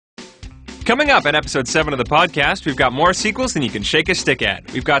Coming up in episode 7 of the podcast, we've got more sequels than you can shake a stick at.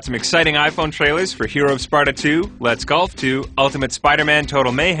 We've got some exciting iPhone trailers for Hero of Sparta 2, Let's Golf 2, Ultimate Spider-Man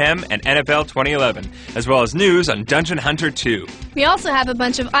Total Mayhem, and NFL 2011, as well as news on Dungeon Hunter 2. We also have a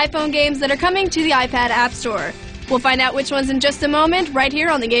bunch of iPhone games that are coming to the iPad App Store. We'll find out which ones in just a moment, right here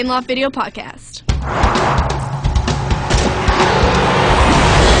on the Gameloft Video Podcast.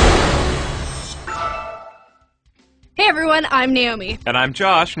 Hey everyone, I'm Naomi. And I'm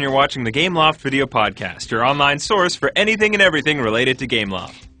Josh, and you're watching the Gameloft Video Podcast, your online source for anything and everything related to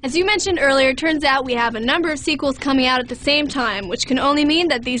Gameloft. As you mentioned earlier, it turns out we have a number of sequels coming out at the same time, which can only mean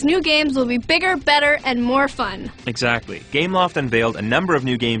that these new games will be bigger, better, and more fun. Exactly. Gameloft unveiled a number of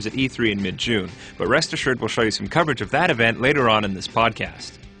new games at E3 in mid-June, but rest assured we'll show you some coverage of that event later on in this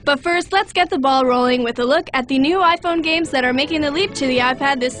podcast. But first, let's get the ball rolling with a look at the new iPhone games that are making the leap to the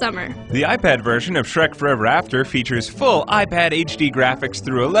iPad this summer. The iPad version of Shrek Forever After features full iPad HD graphics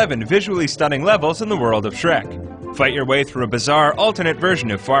through 11 visually stunning levels in the world of Shrek. Fight your way through a bizarre alternate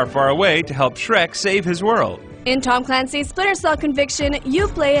version of Far, Far Away to help Shrek save his world. In Tom Clancy's Splinter Cell Conviction, you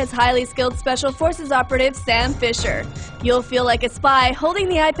play as highly skilled Special Forces operative Sam Fisher. You'll feel like a spy holding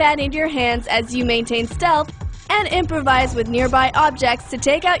the iPad in your hands as you maintain stealth and improvise with nearby objects to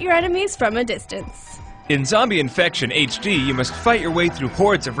take out your enemies from a distance. In Zombie Infection HD, you must fight your way through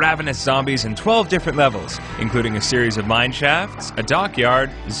hordes of ravenous zombies in 12 different levels, including a series of mine shafts, a dockyard,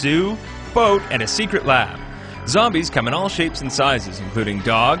 zoo, boat, and a secret lab. Zombies come in all shapes and sizes, including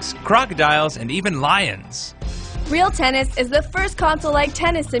dogs, crocodiles, and even lions. Real Tennis is the first console-like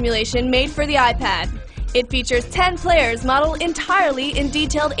tennis simulation made for the iPad. It features 10 players modeled entirely in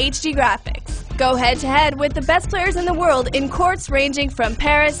detailed HD graphics. Go head-to-head with the best players in the world in courts ranging from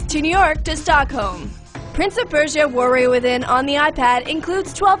Paris to New York to Stockholm. Prince of Persia Warrior Within on the iPad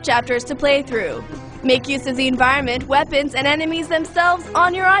includes 12 chapters to play through. Make use of the environment, weapons, and enemies themselves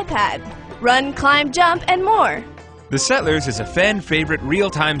on your iPad. Run, climb, jump, and more. The Settlers is a fan-favorite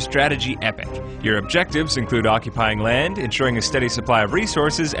real-time strategy epic. Your objectives include occupying land, ensuring a steady supply of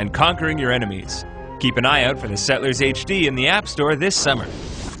resources, and conquering your enemies. Keep an eye out for The Settlers HD in the App Store this summer.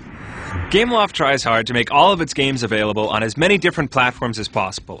 Gameloft tries hard to make all of its games available on as many different platforms as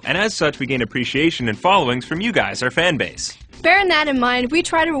possible, and as such we gain appreciation and followings from you guys, our fan base. Bearing that in mind, we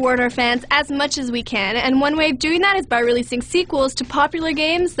try to reward our fans as much as we can, and one way of doing that is by releasing sequels to popular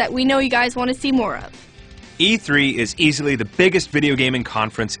games that we know you guys want to see more of. E3 is easily the biggest video gaming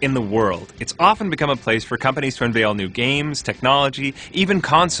conference in the world. It's often become a place for companies to unveil new games, technology, even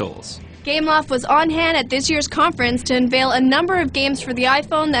consoles. Gameloft was on hand at this year's conference to unveil a number of games for the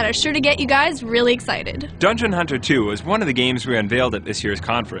iPhone that are sure to get you guys really excited. Dungeon Hunter 2 was one of the games we unveiled at this year's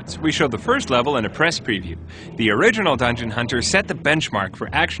conference. We showed the first level in a press preview. The original Dungeon Hunter set the benchmark for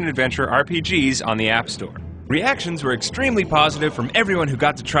action-adventure RPGs on the App Store. Reactions were extremely positive from everyone who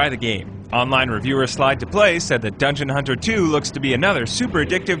got to try the game. Online reviewer Slide to Play said that Dungeon Hunter 2 looks to be another super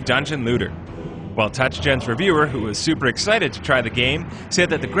addictive dungeon looter. While TouchGen's reviewer, who was super excited to try the game, said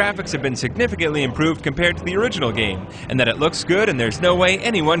that the graphics have been significantly improved compared to the original game, and that it looks good and there's no way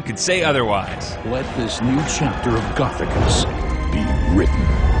anyone could say otherwise. Let this new chapter of Gothicus be written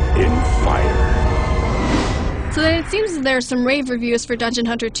in fire. So then it seems that there are some rave reviews for Dungeon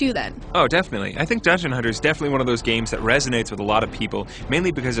Hunter 2 then. Oh, definitely. I think Dungeon Hunter is definitely one of those games that resonates with a lot of people,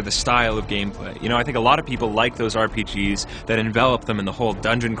 mainly because of the style of gameplay. You know, I think a lot of people like those RPGs that envelop them in the whole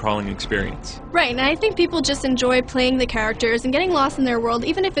dungeon crawling experience. Right, and I think people just enjoy playing the characters and getting lost in their world,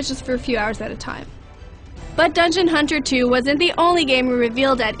 even if it's just for a few hours at a time. But Dungeon Hunter 2 wasn't the only game we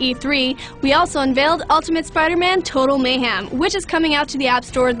revealed at E3. We also unveiled Ultimate Spider-Man Total Mayhem, which is coming out to the App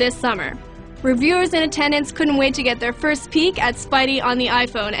Store this summer. Reviewers in attendance couldn't wait to get their first peek at Spidey on the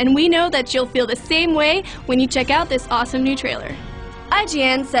iPhone, and we know that you'll feel the same way when you check out this awesome new trailer.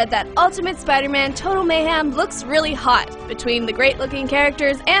 IGN said that Ultimate Spider-Man Total Mayhem looks really hot. Between the great-looking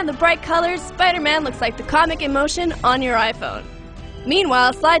characters and the bright colors, Spider-Man looks like the comic in motion on your iPhone.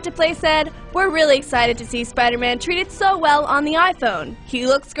 Meanwhile, Slide to Play said, "We're really excited to see Spider-Man treated so well on the iPhone. He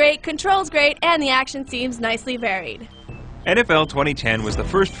looks great, controls great, and the action seems nicely varied." NFL 2010 was the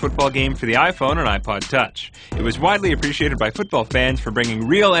first football game for the iPhone and iPod Touch. It was widely appreciated by football fans for bringing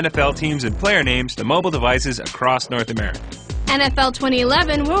real NFL teams and player names to mobile devices across North America. NFL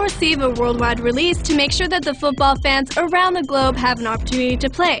 2011 will receive a worldwide release to make sure that the football fans around the globe have an opportunity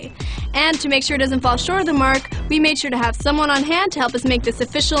to play. And to make sure it doesn't fall short of the mark, we made sure to have someone on hand to help us make this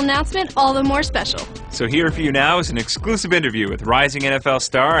official announcement all the more special. So here for you now is an exclusive interview with rising NFL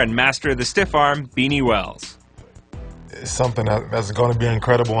star and master of the stiff arm, Beanie Wells. It's something that's going to be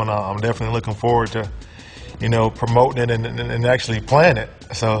incredible, and I'm definitely looking forward to, promoting it and actually playing it.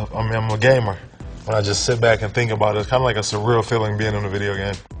 So, I'm a gamer. When I just sit back and think about it, it's kind of like a surreal feeling being in a video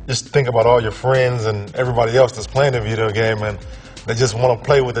game. just think about all your friends and everybody else that's playing the video game, and they just want to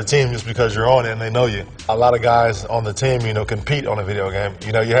play with the team just because you're on it and they know you. A lot of guys on the team, compete on a video game.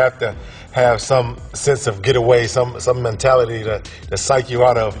 You have to have some sense of getaway, some mentality to psych you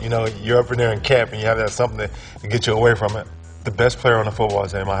out of, you're up in there in camp and you have to have something to get you away from it. The best player on the football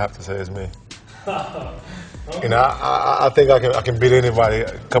team, I have to say, is me. I think I can beat anybody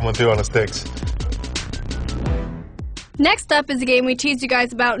coming through on the sticks. Next up is a game we teased you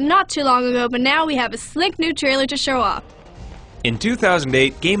guys about not too long ago, but now we have a slick new trailer to show off. In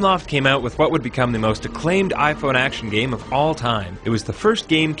 2008, Gameloft came out with what would become the most acclaimed iPhone action game of all time. It was the first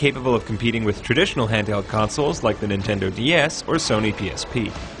game capable of competing with traditional handheld consoles like the Nintendo DS or Sony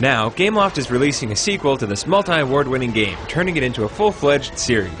PSP. Now, Gameloft is releasing a sequel to this multi-award-winning game, turning it into a full-fledged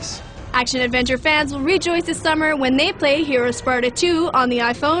series. Action-adventure fans will rejoice this summer when they play Hero Sparta 2 on the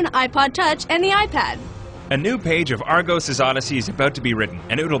iPhone, iPod Touch, and the iPad. A new page of Argos' Odyssey is about to be written,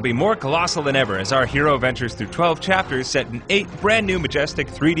 and it will be more colossal than ever as our hero ventures through 12 chapters set in 8 brand new majestic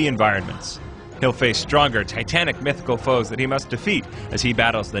 3D environments. He'll face stronger, titanic mythical foes that he must defeat as he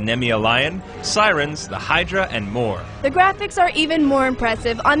battles the Nemea Lion, Sirens, the Hydra, and more. The graphics are even more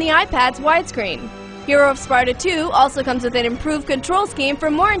impressive on the iPad's widescreen. Hero of Sparta 2 also comes with an improved control scheme for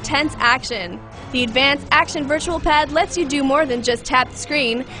more intense action. The Advanced Action Virtual Pad lets you do more than just tap the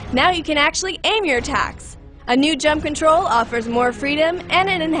screen. Now you can actually aim your attacks. A new jump control offers more freedom and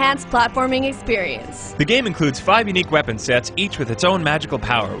an enhanced platforming experience. The game includes 5 unique weapon sets, each with its own magical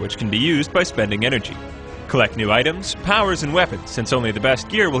power, which can be used by spending energy. Collect new items, powers, and weapons, since only the best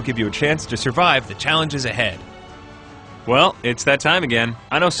gear will give you a chance to survive the challenges ahead. Well, it's that time again.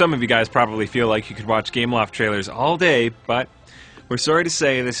 I know some of you guys probably feel like you could watch Gameloft trailers all day, but we're sorry to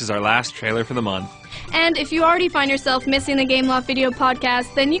say this is our last trailer for the month. And if you already find yourself missing the Gameloft video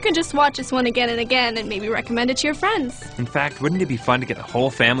podcast, then you can just watch this one again and again and maybe recommend it to your friends. In fact, wouldn't it be fun to get the whole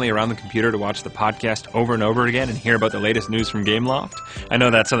family around the computer to watch the podcast over and over again and hear about the latest news from Gameloft? I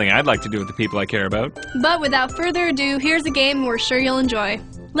know that's something I'd like to do with the people I care about. But without further ado, here's a game we're sure you'll enjoy.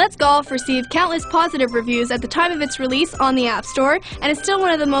 Let's Golf received countless positive reviews at the time of its release on the App Store, and is still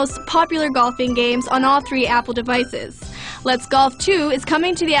one of the most popular golfing games on all 3 Apple devices. Let's Golf 2 is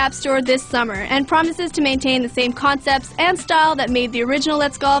coming to the App Store this summer and promises to maintain the same concepts and style that made the original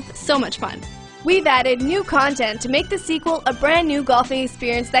Let's Golf so much fun. We've added new content to make the sequel a brand new golfing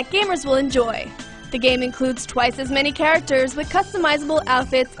experience that gamers will enjoy. The game includes twice as many characters with customizable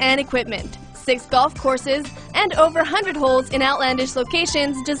outfits and equipment, 6 golf courses, and over 100 holes in outlandish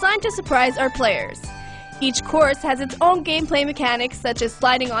locations designed to surprise our players. Each course has its own gameplay mechanics such as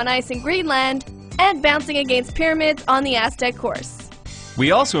sliding on ice in Greenland and bouncing against pyramids on the Aztec course.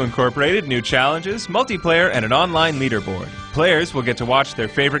 We also incorporated new challenges, multiplayer, and an online leaderboard. Players will get to watch their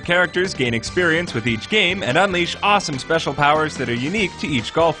favorite characters gain experience with each game and unleash awesome special powers that are unique to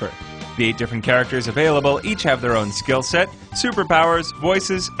each golfer. The 8 different characters available each have their own skill set, superpowers,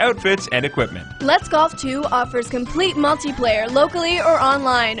 voices, outfits, and equipment. Let's Golf 2 offers complete multiplayer locally or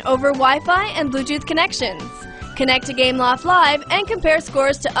online over Wi-Fi and Bluetooth connections. Connect to Gameloft Live and compare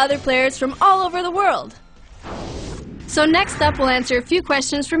scores to other players from all over the world. So next up, we'll answer a few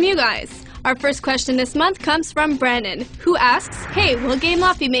questions from you guys. Our first question this month comes from Brandon, who asks, hey, will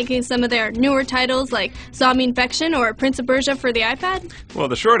Gameloft be making some of their newer titles like Zombie Infection or Prince of Persia for the iPad? Well,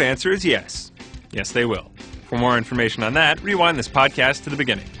 the short answer is yes. Yes, they will. For more information on that, rewind this podcast to the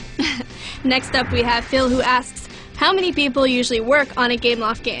beginning. Next up, we have Phil, who asks, how many people usually work on a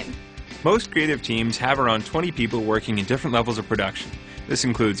Gameloft game? Most creative teams have around 20 people working in different levels of production. This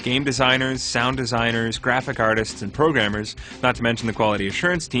includes game designers, sound designers, graphic artists, and programmers, not to mention the quality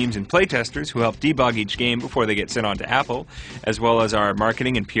assurance teams and playtesters who help debug each game before they get sent on to Apple, as well as our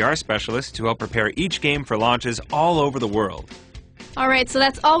marketing and PR specialists who help prepare each game for launches all over the world. Alright, so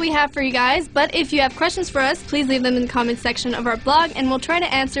that's all we have for you guys, but if you have questions for us, please leave them in the comments section of our blog, and we'll try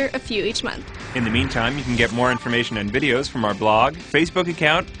to answer a few each month. In the meantime, you can get more information and videos from our blog, Facebook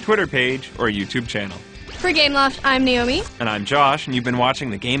account, Twitter page, or YouTube channel. For Gameloft, I'm Naomi. And I'm Josh, and you've been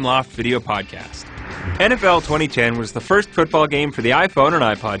watching the Gameloft video podcast. NFL 2010 was the first football game for the iPhone and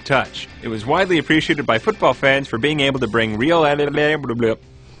iPod Touch. It was widely appreciated by football fans for being able to bring real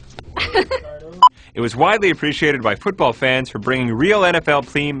It was widely appreciated by football fans for bringing real NFL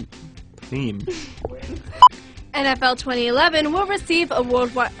theme. NFL 2011 will receive a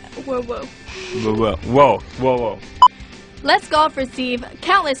worldwide. Whoa. Let's Golf receive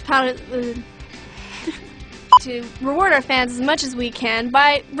countless to reward our fans as much as we can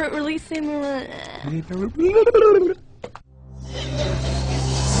by releasing.